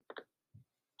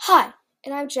Hi,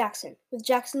 and I'm Jackson with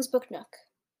Jackson's Book Nook.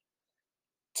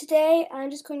 Today I'm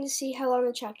just going to see how long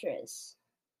the chapter is.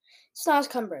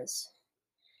 Snozzcumbers.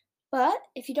 But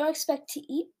if you don't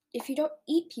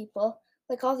eat people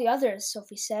like all the others,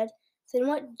 Sophie said, then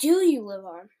what do you live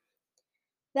on?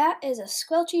 That is a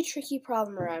squelchy, tricky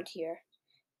problem around here,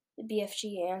 the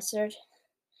BFG answered.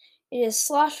 It is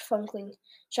slosh-funkling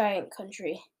giant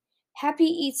country. Happy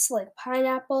eats like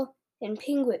pineapple and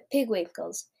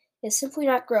pigwinkles is simply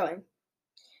not growing.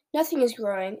 Nothing is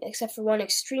growing except for one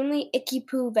extremely icky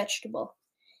poo vegetable.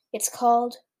 It's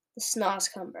called the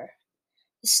Snozzcumber.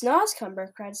 The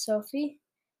Snozzcumber, cried Sophie.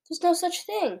 There's no such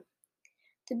thing.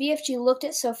 The BFG looked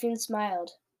at Sophie and smiled,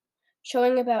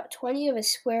 showing about 20 of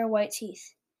his square white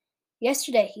teeth.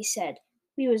 Yesterday, he said,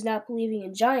 we was not believing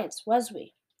in giants, was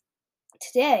we?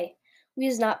 Today, we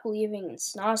is not believing in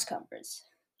Snozzcumbers.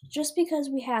 Just because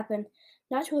we happen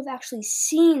not to have actually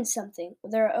seen something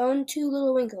with our own two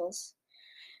little winkles,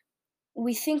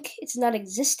 we think it's not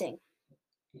existing.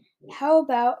 How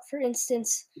about, for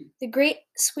instance, the great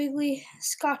squiggly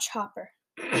Scotch hopper?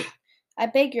 I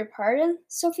beg your pardon,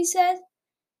 Sophie said.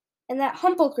 And that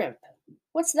humplecrimp.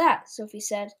 What's that? Sophie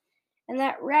said. And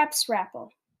that rapsrapple.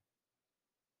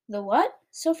 The what?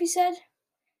 Sophie said.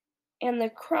 And the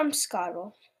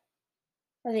crumbscottle.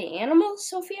 Are they animals?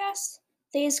 Sophie asked.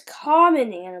 They is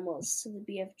common animals, said the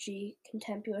BFG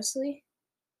contemptuously.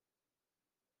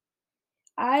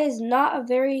 I is not a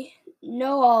very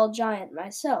know-all giant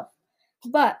myself,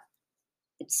 but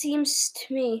it seems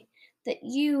to me that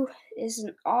you is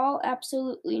an all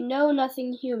absolutely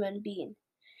know-nothing human being.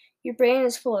 Your brain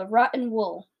is full of rotten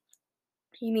wool.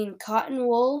 You mean cotton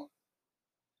wool?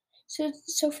 So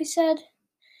Sophie said.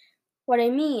 What I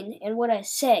mean and what I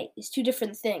say is two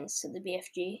different things, said the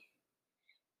BFG.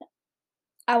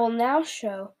 I will now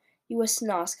show you a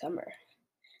Snozzcumber.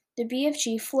 The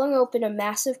BFG flung open a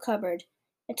massive cupboard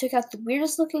and took out the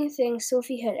weirdest looking thing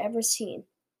Sophie had ever seen.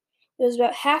 It was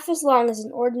about half as long as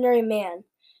an ordinary man,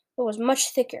 but was much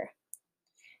thicker.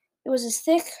 It was as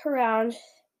thick around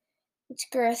its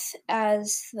girth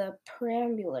as the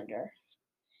perambulator.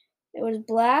 It was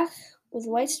black with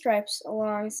white stripes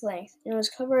along its length, and it was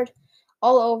covered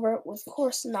all over with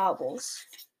coarse knobbles.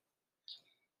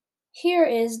 Here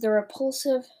is the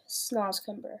repulsive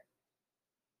Snozzcumber,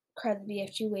 cried the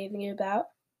BFG, waving it about.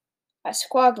 I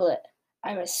squoggle it,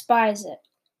 I despise it,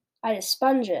 I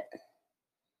despunge it.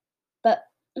 But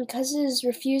because it is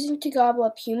refusing to gobble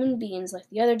up human beings like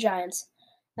the other giants,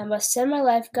 I must spend my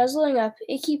life guzzling up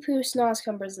icky poo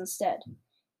Snozzcumbers instead.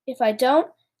 If I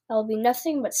don't, I will be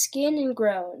nothing but skin and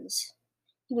groans.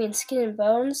 You mean skin and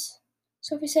bones?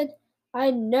 Sophie said.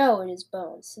 I know it is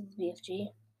bones, said the BFG.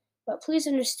 But please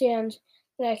understand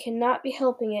that I cannot be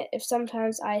helping it if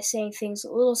sometimes I is saying things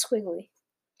a little squiggly.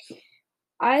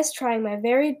 I is trying my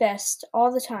very best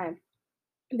all the time.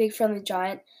 The big friendly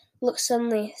giant looked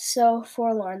suddenly so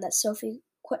forlorn that Sophie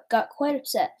got quite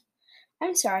upset.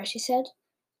 I'm sorry, she said.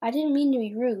 I didn't mean to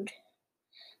be rude.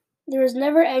 There was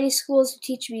never any schools to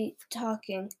teach me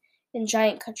talking in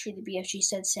giant country, the BFG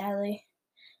said sadly.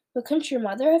 But couldn't your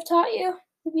mother have taught you?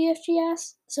 The BFG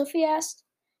asked. Sophie asked.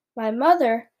 My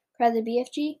mother? Cried the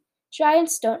BFG.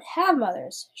 Giants don't have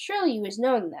mothers. Surely you was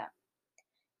knowing that.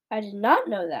 I did not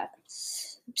know that,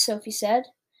 Sophie said.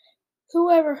 Who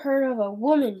ever heard of a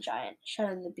woman giant?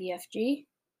 Shouted the BFG,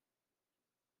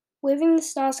 waving the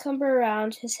Snozzcumber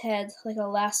around his head like a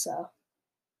lasso.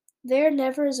 There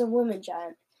never is a woman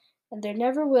giant, and there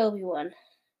never will be one.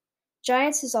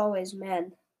 Giants is always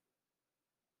men.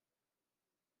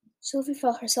 Sophie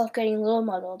felt herself getting a little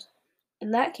muddled.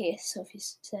 In that case, Sophie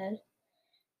said,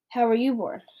 how were you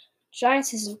born?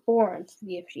 Giants isn't born, the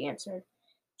BFG answered.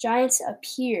 Giants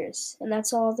appears, and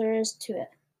that's all there is to it.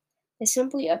 It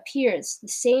simply appears the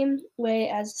same way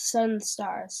as the sun and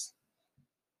stars.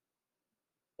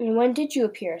 And when did you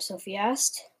appear? Sophie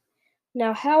asked.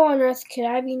 Now how on earth could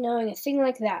I be knowing a thing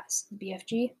like that? Said the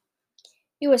BFG.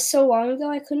 It was so long ago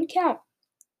I couldn't count.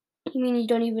 You mean you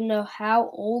don't even know how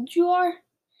old you are?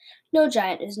 No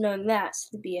giant is knowing that,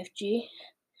 said the BFG.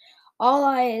 All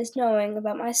I is knowing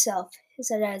about myself is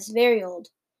that I is very old,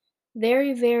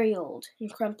 very, very old,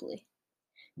 and crumply.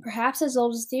 Perhaps as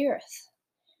old as the earth.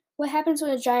 What happens when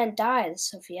a giant dies?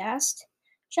 Sophie asked.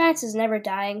 Giants is never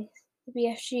dying, the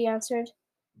BFG answered.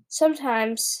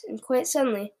 Sometimes, and quite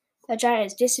suddenly, a giant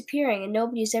is disappearing and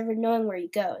nobody is ever knowing where he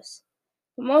goes.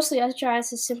 But mostly us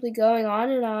giants is simply going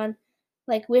on,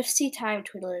 like whimsy time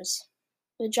twiddlers.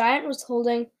 The giant was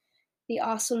holding the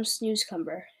awesome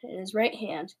Snozzcumber in his right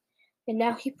hand, and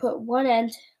now he put one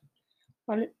end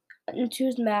into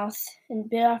his mouth and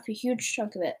bit off a huge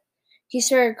chunk of it. He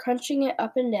started crunching it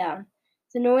up and down.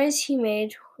 The noise he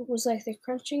made was like the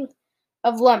crunching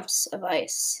of lumps of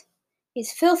ice.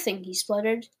 "He's filthy," he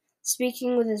spluttered,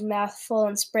 speaking with his mouth full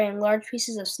and spraying large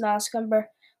pieces of Snozzcumber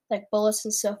like bullets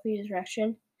in Sophie's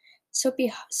direction.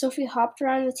 Sophie hopped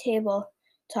around the table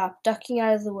top, ducking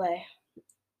out of the way.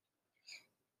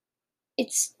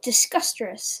 "It's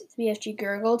disgusterous," the BFG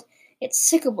gurgled. "It's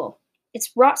sickable.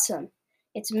 It's rotsome.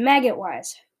 It's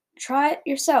maggot-wise. Try it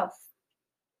yourself,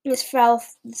 this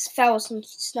foulsome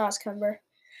Snozzcumber."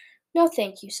 "No,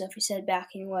 thank you," Sophie said,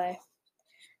 backing away.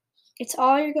 "It's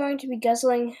all you're going to be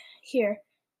guzzling here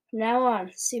from now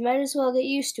on, so you might as well get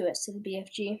used to it," said the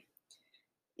BFG.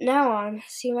 "Now on,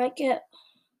 so you might get...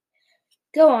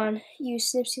 Go on, you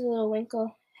snipsy little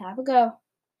winkle. Have a go."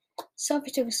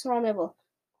 Sophie took a small nibble.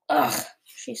 "Ugh,"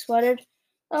 she spluttered.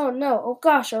 "Oh no, oh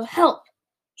gosh, oh help!"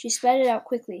 She spat it out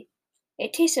quickly.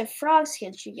 "It tastes of frog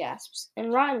skin," she gasped,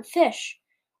 "and rotten fish."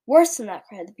 "Worse than that,"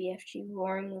 cried the BFG,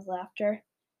 roaring with laughter.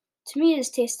 "To me it is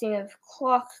tasting of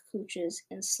clock cooches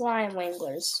and slime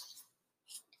wanglers."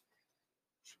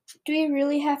 "Do we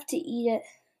really have to eat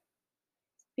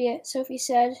it?" Sophie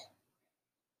said.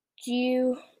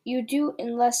 You do,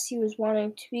 unless he was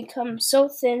wanting to become so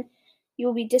thin you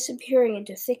will be disappearing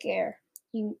into thick air."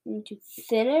 Into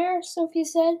thin air?" Sophie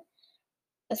said.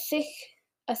 A thick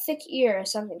a thick ear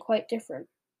is something quite different."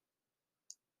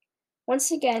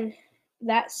 Once again,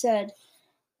 that said,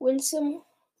 winsome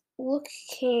look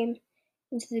came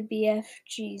into the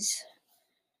BFG's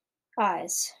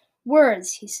eyes.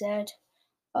 "Words," he said,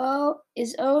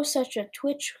 is such a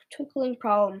twinkling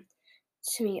problem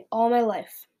to me all my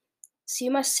life. So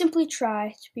you must simply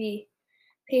try to be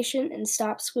patient and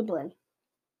stop squibbling.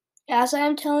 As I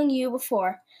am telling you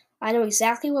before, I know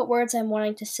exactly what words I'm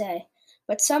wanting to say,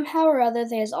 but somehow or other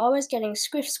they is always getting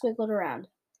squiggled around."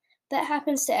 "That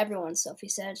happens to everyone," Sophie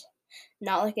said.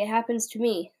 "Not like it happens to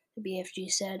me," the BFG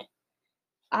said.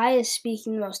 "I is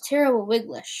speaking the most terrible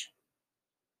Wiglish."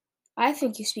 "I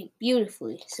think you speak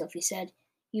beautifully," Sophie said.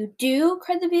 "You do?"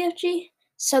 cried the BFG,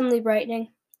 suddenly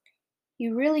brightening.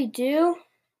 "You really do?"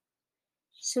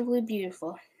 "Simply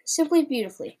beautiful. Simply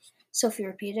beautifully," Sophie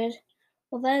repeated.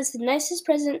 "Well, that is the nicest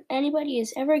present anybody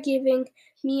has ever given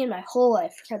me in my whole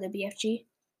life," cried the BFG.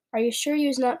 "Are you sure you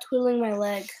was not twiddling my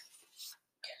leg?"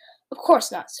 "Of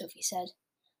course not," Sophie said.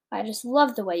 "I just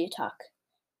love the way you talk."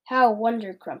 "How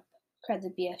wondercrump!" cried the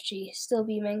BFG, still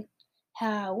beaming.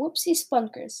 "How whoopsie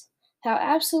spunkers! How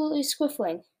absolutely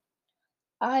squiffling!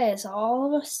 I is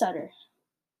all of a stutter."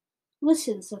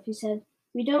 "Listen," Sophie said.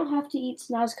 "We don't have to eat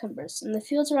snozzcumbers. In the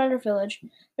fields around our village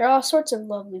there are all sorts of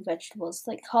lovely vegetables,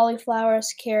 like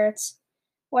cauliflowers, carrots.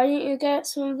 Why don't you get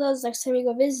some of those next time you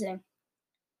go visiting?"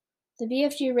 The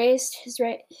BFG raised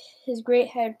his great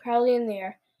head proudly in the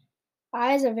air.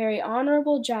 "I is a very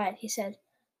honorable giant," he said.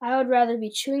 "I would rather be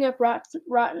chewing up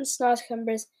rotten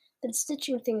snozzcumbers than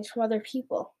stitching things from other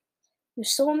people." "You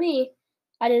stole me."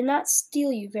 "I did not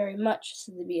steal you very much,"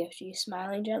 said the BFG,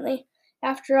 smiling gently.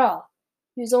 "After all,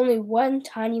 he was only one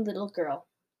tiny little girl."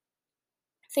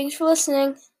 Thanks for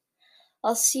listening.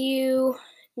 I'll see you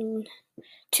in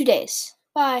 2 days.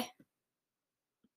 Bye.